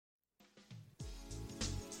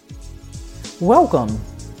Welcome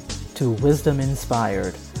to Wisdom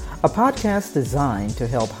Inspired, a podcast designed to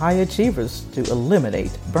help high achievers to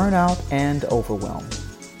eliminate burnout and overwhelm.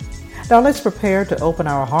 Now let's prepare to open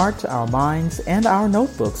our hearts, our minds, and our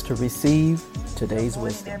notebooks to receive today's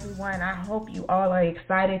wisdom. Everyone, I hope you all are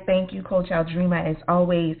excited. Thank you, Coach Aldrima. As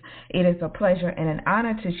always, it is a pleasure and an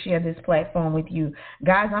honor to share this platform with you.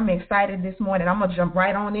 Guys, I'm excited this morning. I'm going to jump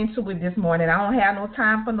right on into it this morning. I don't have no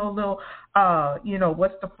time for no little,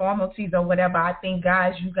 what's the formalities or whatever. I think,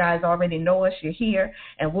 guys, you guys already know us. You're here.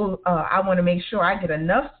 And I want to make sure I get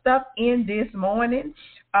enough stuff in this morning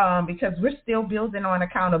because we're still building on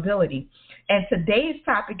accountability. And today's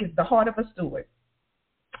topic is the heart of a steward.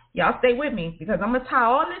 Y'all stay with me because I'm going to tie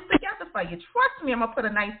all this together for you. Trust me, I'm going to put a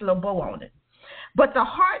nice little bow on it. But the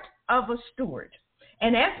heart of a steward.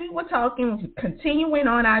 And as we were talking, continuing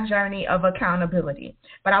on our journey of accountability.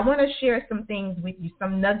 But I want to share some things with you,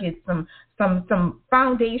 some nuggets, some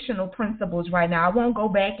foundational principles right now. I won't go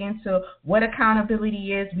back into what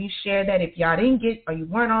accountability is. We've shared that. If y'all didn't get or you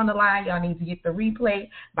weren't on the line, y'all need to get the replay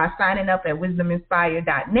by signing up at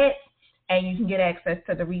wisdominspired.net, and you can get access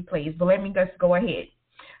to the replays. But let me just go ahead.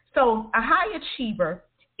 So a high achiever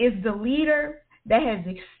is the leader that has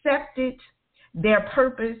accepted their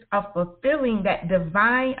purpose of fulfilling that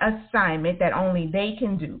divine assignment that only they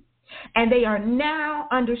can do. And they are now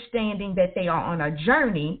understanding that they are on a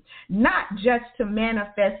journey, not just to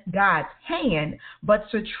manifest God's hand,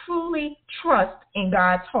 but to truly trust in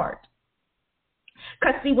God's heart.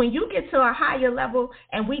 Because see, when you get to a higher level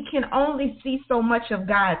and we can only see so much of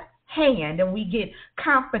God's hand and we get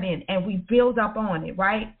confident and we build up on it,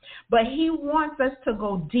 right? But he wants us to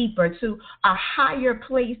go deeper to a higher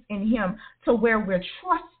place in him to where we're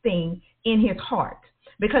trusting in his heart.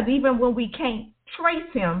 Because even when we can't trace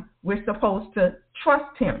him, we're supposed to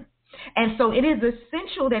trust him. And so it is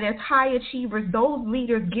essential that as high achievers, those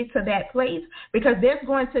leaders get to that place, because there's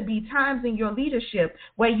going to be times in your leadership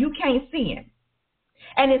where you can't see him.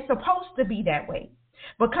 And it's supposed to be that way.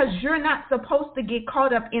 Because you're not supposed to get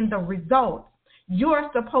caught up in the results. You're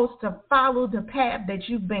supposed to follow the path that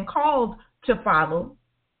you've been called to follow.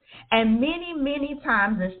 And many, many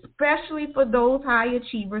times, especially for those high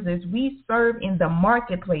achievers, as we serve in the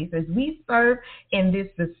marketplace, as we serve in this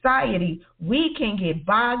society, we can get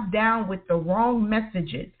bogged down with the wrong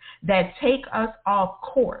messages that take us off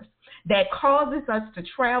course, that causes us to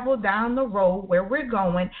travel down the road where we're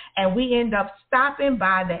going, and we end up stopping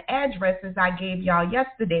by the addresses I gave y'all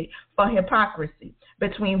yesterday for hypocrisy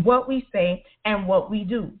between what we say and what we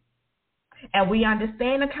do. And we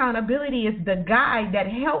understand accountability is the guide that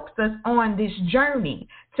helps us on this journey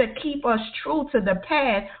to keep us true to the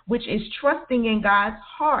path, which is trusting in God's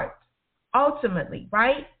heart, ultimately,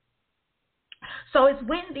 right? So it's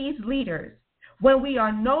when these leaders, when we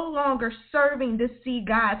are no longer serving to see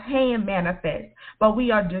God's hand manifest, but we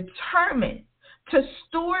are determined to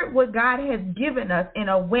steward what God has given us in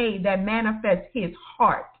a way that manifests his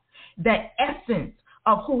heart, the essence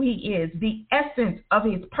of who he is, the essence of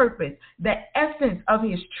his purpose, the essence of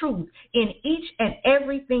his truth in each and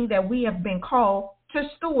everything that we have been called to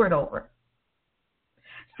steward over.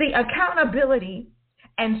 See, accountability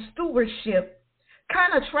and stewardship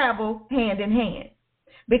kind of travel hand in hand,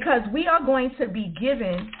 because we are going to be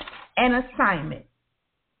given an assignment.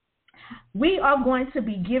 We are going to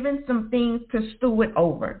be given some things to steward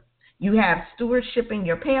over. You have stewardship in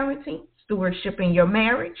your parenting, stewardship in your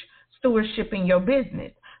marriage, stewardship in your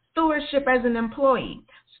business, stewardship as an employee,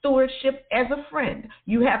 stewardship as a friend.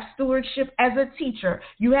 You have stewardship as a teacher.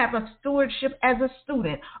 You have a stewardship as a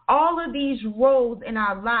student. All of these roles in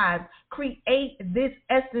our lives create this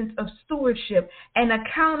essence of stewardship, and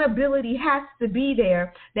accountability has to be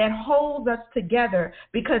there that holds us together,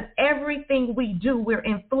 because everything we do, we're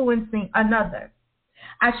influencing another.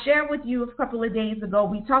 I shared with you a couple of days ago,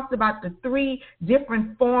 we talked about the 3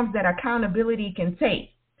 different forms that accountability can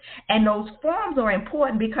take. And those forms are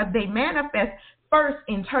important because they manifest first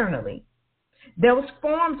internally. Those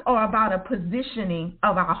forms are about a positioning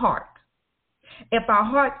of our heart. If our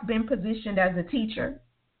heart's been positioned as a teacher,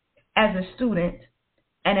 as a student,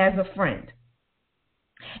 and as a friend.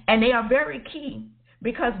 And they are very key,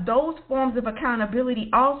 because those forms of accountability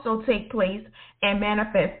also take place and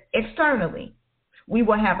manifest externally. We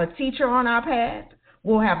will have a teacher on our path,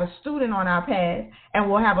 we'll have a student on our path, and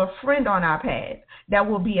we'll have a friend on our path that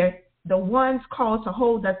will be the ones called to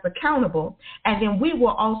hold us accountable. And then we will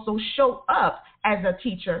also show up as a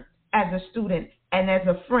teacher, as a student, and as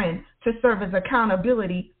a friend to serve as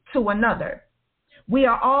accountability to another. We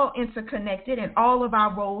are all interconnected and all of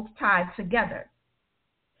our roles tied together.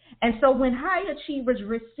 And so when high achievers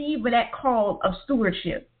receive that call of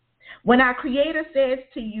stewardship, when our Creator says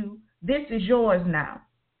to you, This is yours now.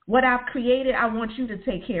 What I've created, I want you to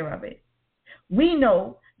take care of it. We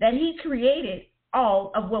know that he created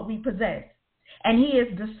all of what we possess, and he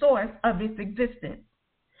is the source of its existence.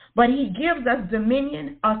 But he gives us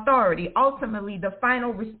dominion, authority, ultimately the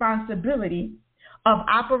final responsibility of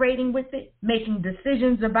operating with it, making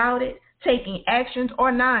decisions about it, taking actions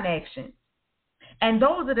or non-action. And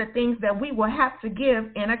those are the things that we will have to give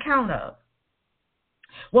an account of.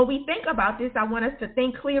 When we think about this, I want us to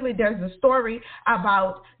think clearly. There's a story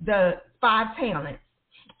about the 5 talents.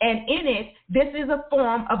 And in it, this is a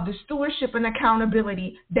form of the stewardship and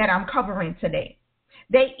accountability that I'm covering today.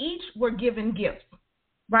 They each were given gifts,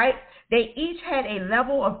 right? They each had a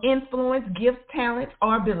level of influence, gifts, talents,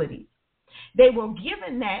 or abilities. They were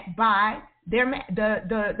given that by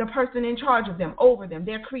the person in charge of them, over them,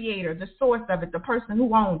 their creator, the source of it, the person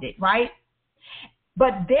who owned it, right?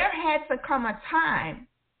 But there had to come a time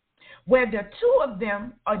where the two of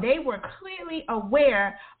them, or they were clearly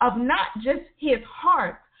aware of not just his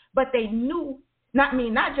heart, but they knew, not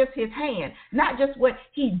just his hand, not just what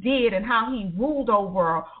he did and how he ruled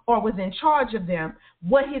over or was in charge of them,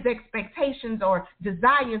 what his expectations or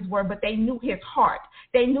desires were, but they knew his heart.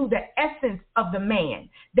 They knew the essence of the man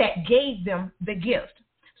that gave them the gift.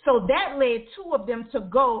 So that led two of them to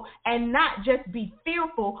go and not just be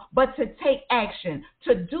fearful, but to take action,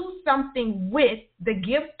 to do something with the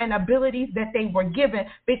gifts and abilities that they were given,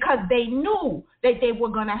 because they knew that they were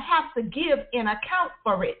going to have to give an account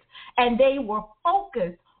for it. And they were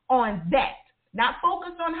focused on that. Not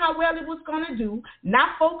focused on how well it was going to do,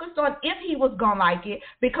 not focused on if he was going to like it,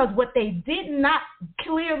 because what they did not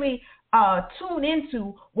clearly tune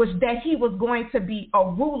into was that he was going to be a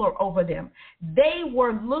ruler over them. They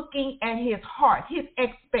were looking at his heart, his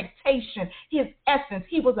expectation, his essence.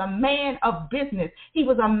 He was a man of business. He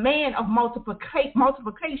was a man of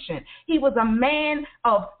multiplication. He was a man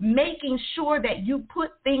of making sure that you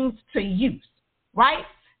put things to use, right?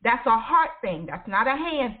 That's a heart thing. That's not a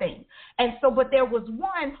hand thing. And so, but there was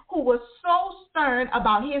one who was so stern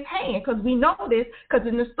about his hand, because we know this, because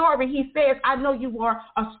in the story he says, I know you were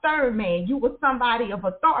a stern man. You were somebody of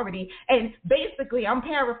authority. And basically, I'm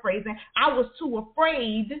paraphrasing, I was too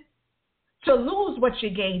afraid to lose what you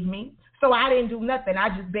gave me, so I didn't do nothing. I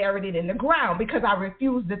just buried it in the ground because I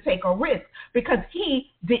refused to take a risk, because he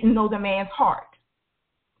didn't know the man's heart.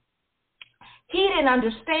 He didn't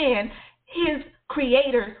understand his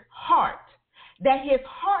creator's heart, that his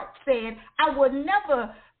heart said, I will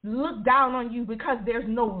never look down on you because there's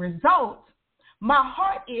no results. My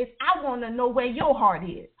heart is, I want to know where your heart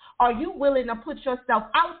is. Are you willing to put yourself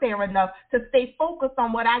out there enough to stay focused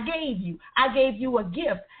on what I gave you? I gave you a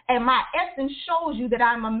gift, and my essence shows you that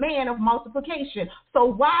I'm a man of multiplication. So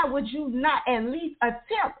why would you not at least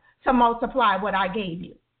attempt to multiply what I gave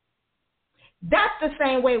you? That's the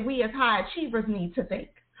same way we as high achievers need to think.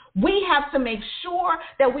 We have to make sure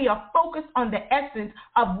that we are focused on the essence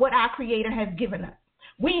of what our Creator has given us.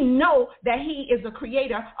 We know that He is a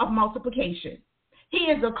creator of multiplication. He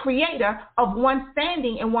is a creator of one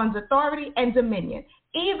standing in one's authority and dominion.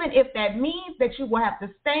 Even if that means that you will have to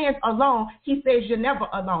stand alone, He says you're never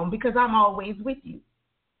alone because I'm always with you.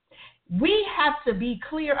 We have to be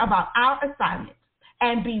clear about our assignment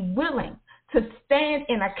and be willing to stand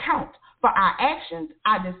in account for our actions,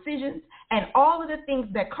 our decisions, and all of the things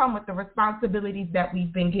that come with the responsibilities that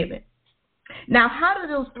we've been given. Now, how do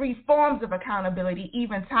those 3 forms of accountability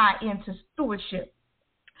even tie into stewardship?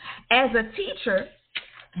 As a teacher,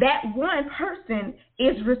 that one person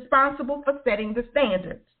is responsible for setting the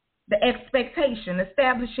standards, the expectation,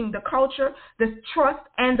 establishing the culture, the trust,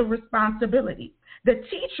 and the responsibility. The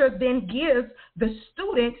teacher then gives the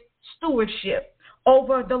student stewardship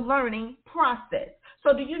over the learning process.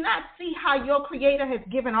 So do you not see how your Creator has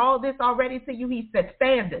given all this already to you? He set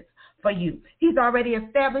standards for you. He's already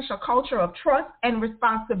established a culture of trust and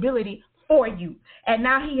responsibility for you. And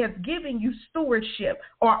now He has given you stewardship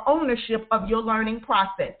or ownership of your learning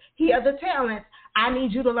process. Here are the talents. I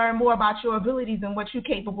need you to learn more about your abilities and what you're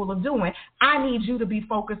capable of doing. I need you to be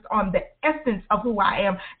focused on the essence of who I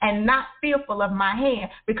am and not fearful of my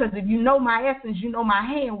hand, because if you know my essence, you know my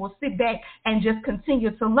hand will sit back and just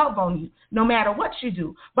continue to love on you no matter what you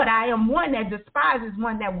do. But I am one that despises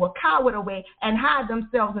one that will cower away and hide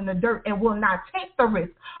themselves in the dirt and will not take the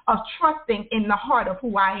risk of trusting in the heart of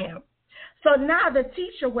who I am. So now the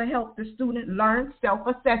teacher will help the student learn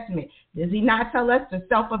self-assessment. Does he not tell us to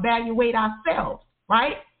self-evaluate ourselves,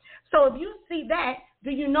 right? So if you see that, do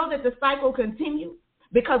you know that the cycle continues?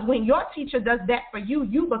 Because when your teacher does that for you,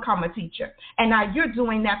 you become a teacher. And now you're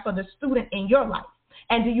doing that for the student in your life.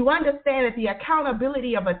 And do you understand that the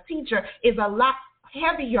accountability of a teacher is a lot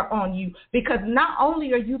heavier on you, because not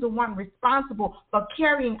only are you the one responsible for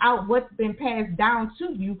carrying out what's been passed down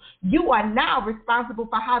to you, you are now responsible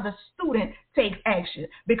for how the student takes action.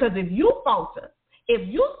 Because if you falter, if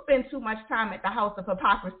you spend too much time at the house of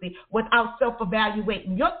hypocrisy without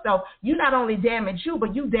self-evaluating yourself, you not only damage you,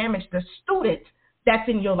 but you damage the student that's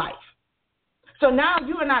in your life. So now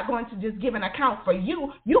you are not going to just give an account for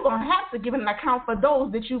you. You're going to have to give an account for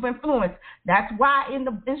those that you've influenced. That's why in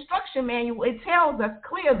the instruction manual, it tells us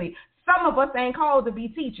clearly, some of us ain't called to be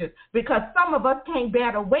teachers, because some of us can't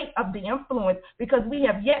bear the weight of the influence because we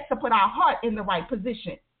have yet to put our heart in the right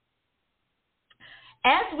position.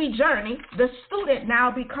 As we journey, the student now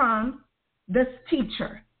becomes the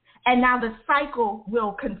teacher, and now the cycle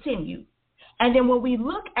will continue. And then when we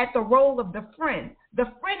look at the role of the friend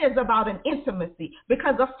is about an intimacy,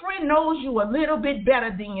 because a friend knows you a little bit better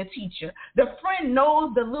than your teacher. The friend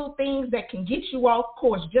knows the little things that can get you off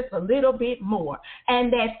course just a little bit more.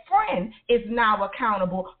 And that friend is now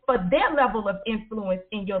accountable for their level of influence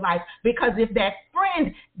in your life, because if that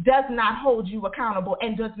friend does not hold you accountable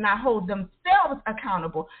and does not hold themselves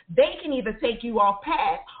accountable, they can either take you off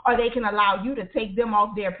path or they can allow you to take them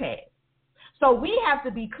off their path. So we have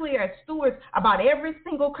to be clear as stewards about every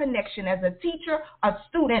single connection as a teacher, a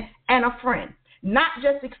student, and a friend. Not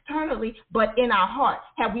just externally, but in our heart.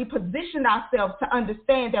 Have we positioned ourselves to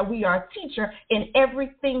understand that we are a teacher in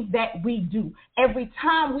everything that we do? Every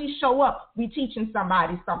time we show up, we teaching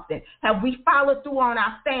somebody something. Have we followed through on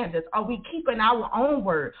our standards? Are we keeping our own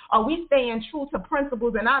word? Are we staying true to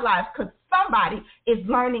principles in our lives? Because somebody is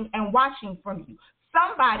learning and watching from you.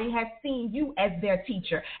 Somebody has seen you as their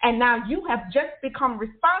teacher, and now you have just become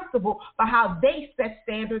responsible for how they set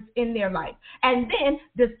standards in their life. And then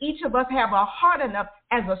does each of us have a heart enough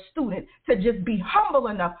as a student to just be humble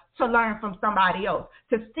enough to learn from somebody else,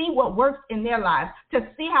 to see what works in their lives, to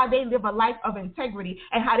see how they live a life of integrity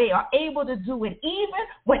and how they are able to do it even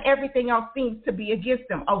when everything else seems to be against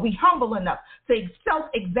them? Are we humble enough to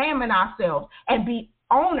self-examine ourselves and be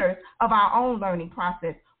owners of our own learning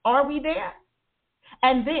process? Are we there?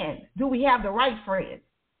 And then, do we have the right friends?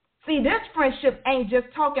 See, this friendship ain't just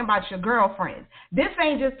talking about your girlfriends. This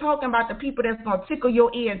ain't just talking about the people that's going to tickle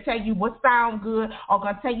your ear and tell you what sound good, or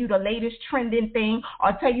going to tell you the latest trending thing,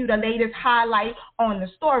 or tell you the latest highlight on the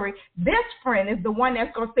story. This friend is the one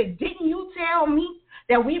that's going to say, didn't you tell me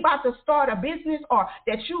that we about to start a business, or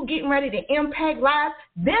that you getting ready to impact lives?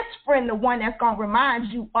 This friend, the one that's going to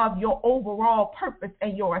remind you of your overall purpose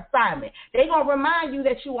and your assignment. They're going to remind you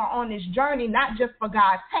that you are on this journey, not just for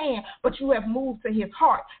God's hand, but you have moved to his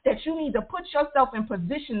heart, that you need to put yourself in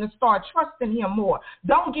position to start trusting him more.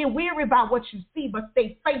 Don't get weary about what you see, but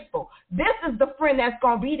stay faithful. This is the friend that's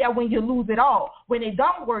going to be there when you lose it all, when it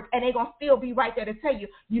don't work, and they're going to still be right there to tell you,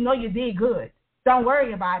 you know you did good. Don't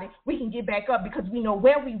worry about it. We can get back up because we know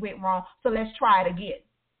where we went wrong, so let's try it again.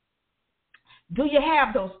 Do you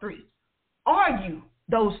have those three? Are you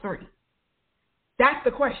those three? That's the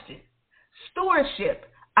question. Stewardship,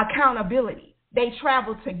 accountability, they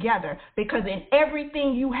travel together, because in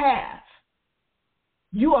everything you have,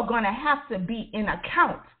 you are going to have to be in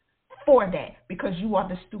account for that, because you are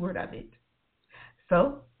the steward of it.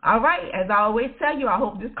 So, all right, as I always tell you, I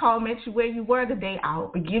hope this call met you where you were today. I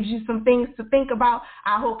hope it gives you some things to think about.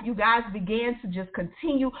 I hope you guys begin to just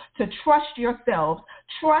continue to trust yourselves,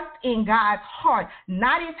 trust in God's heart,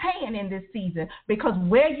 not his hand in this season, because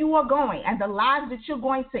where you are going and the lives that you're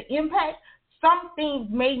going to impact, some things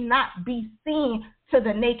may not be seen to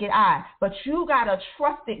the naked eye, but you got to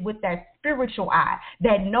trust it with that spiritual eye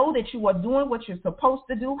that know that you are doing what you're supposed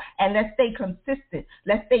to do. And let's stay consistent.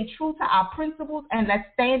 Let's stay true to our principles, and let's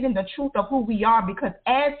stand in the truth of who we are, because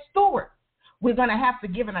as stewards, we're going to have to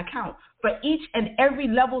give an account for each and every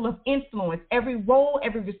level of influence, every role,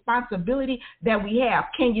 every responsibility that we have.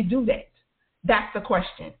 Can you do that? That's the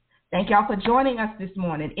question. Thank y'all for joining us this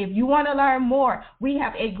morning. If you want to learn more, we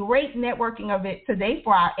have a great networking event today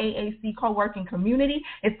for our AAC co-working community.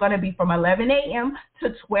 It's going to be from 11 a.m.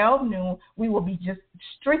 to 12 noon. We will be just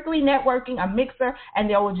strictly networking, a mixer, and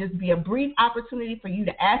there will just be a brief opportunity for you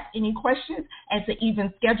to ask any questions and to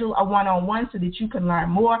even schedule a one-on-one so that you can learn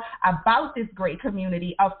more about this great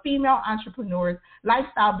community of female entrepreneurs,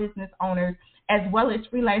 lifestyle business owners, as well as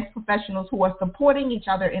freelance professionals who are supporting each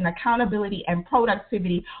other in accountability and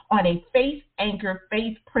productivity on a faith-anchored,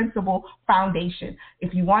 faith-principle foundation.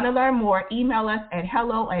 If you want to learn more, email us at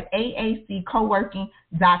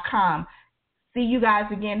hello@aaccoworking.com. See you guys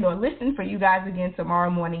again, or listen for you guys again tomorrow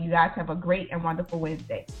morning. You guys have a great and wonderful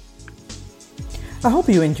Wednesday. I hope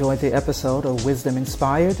you enjoyed the episode of Wisdom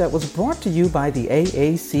Inspired that was brought to you by the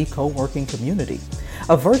AAC Co-working community.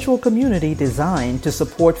 a virtual community designed to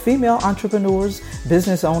support female entrepreneurs,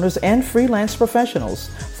 business owners, and freelance professionals.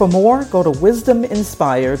 For more, go to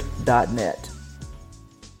wisdominspired.net.